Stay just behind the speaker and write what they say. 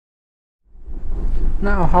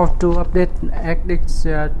Now, how to update ecdis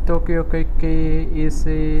Tokyo Keiki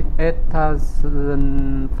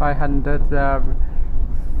EC8500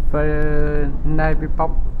 for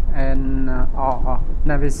Navbox and or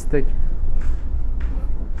navstick.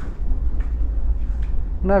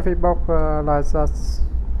 Navbox like that.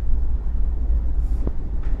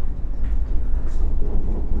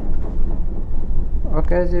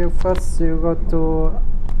 Okay, so first you go to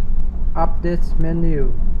update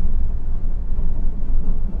menu.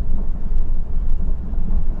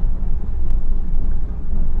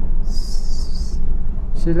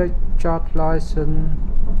 Select chart license,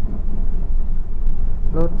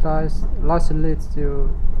 load license list,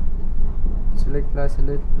 you select license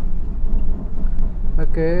list.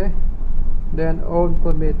 Okay, then on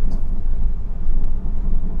permit,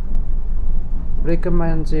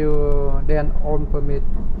 recommend you then on permit.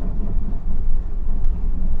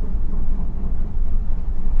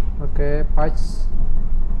 Okay, patch,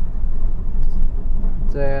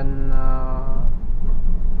 then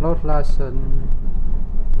load license.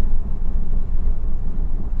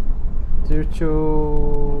 You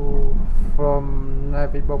choose from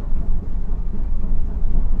Navbox.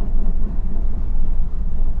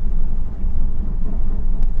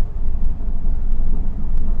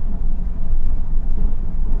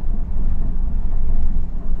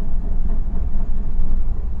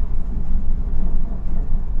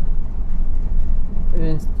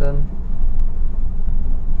 Instant.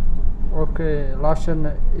 Okay,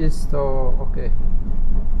 license install. Okay,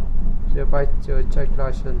 so by to check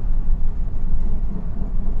license.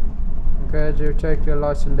 Okay, you check your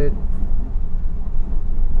license list.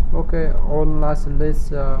 Okay, on license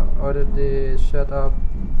list already set up.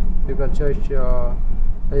 You can check your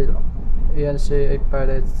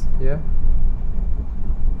EC8500 here.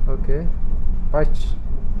 Okay, batch.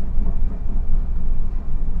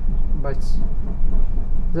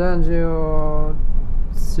 Then you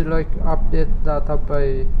select update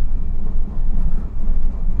database.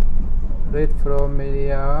 Read from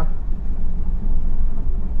media.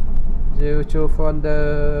 You choose from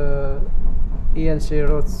the ENC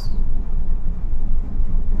routes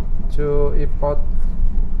to import.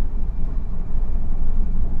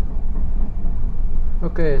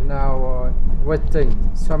 Okay, now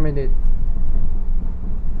waiting some minute.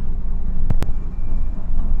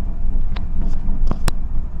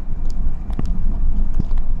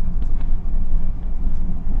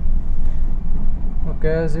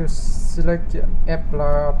 Okay, you select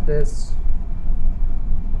apply updates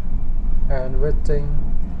and waiting.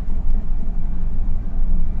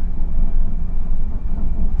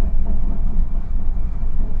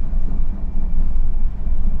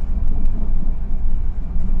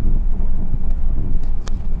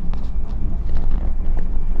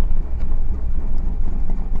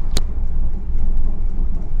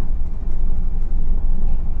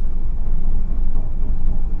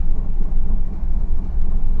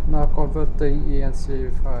 Now converting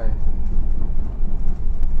ENC file.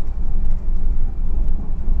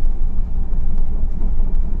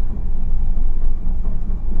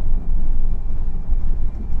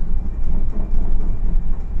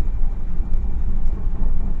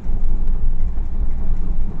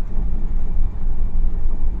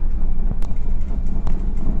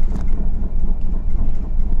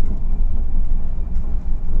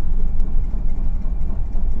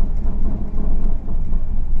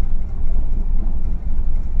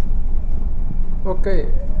 Okay,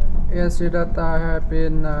 ENC data have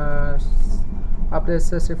been updated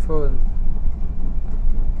successfully.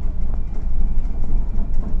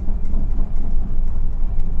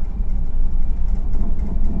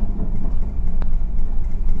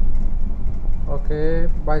 Okay,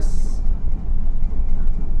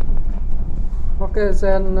 okay,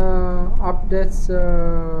 then updates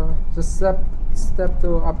the step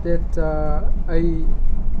to update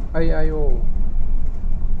AIO.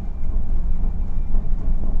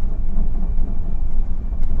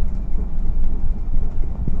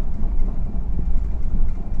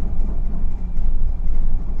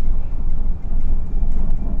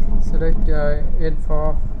 Select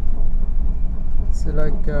info,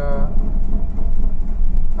 select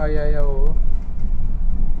IIO,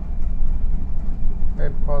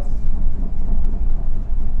 import.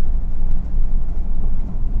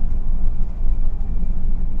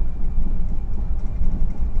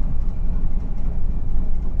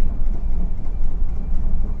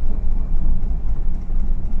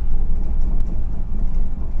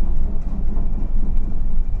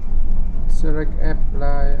 Select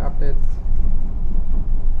apply updates.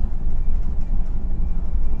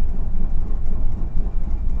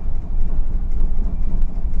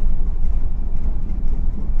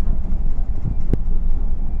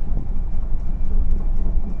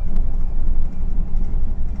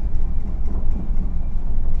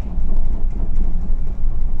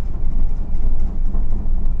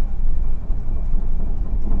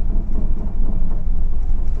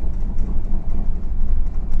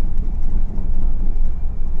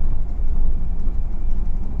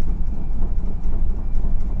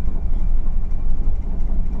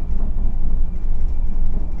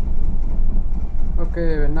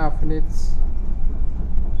 Okay, now finish.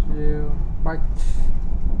 You back.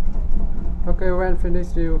 Okay, when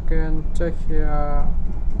finished, you can check here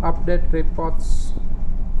update reports.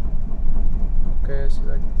 Okay,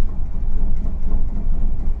 select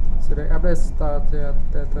update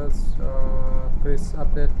status. Please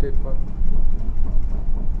update report.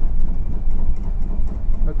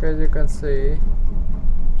 Okay, you can see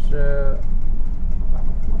the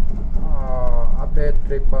update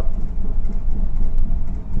report.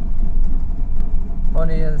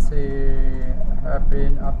 Audience have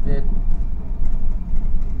been updated.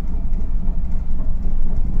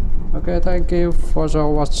 Okay, thank you for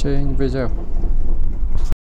watching video.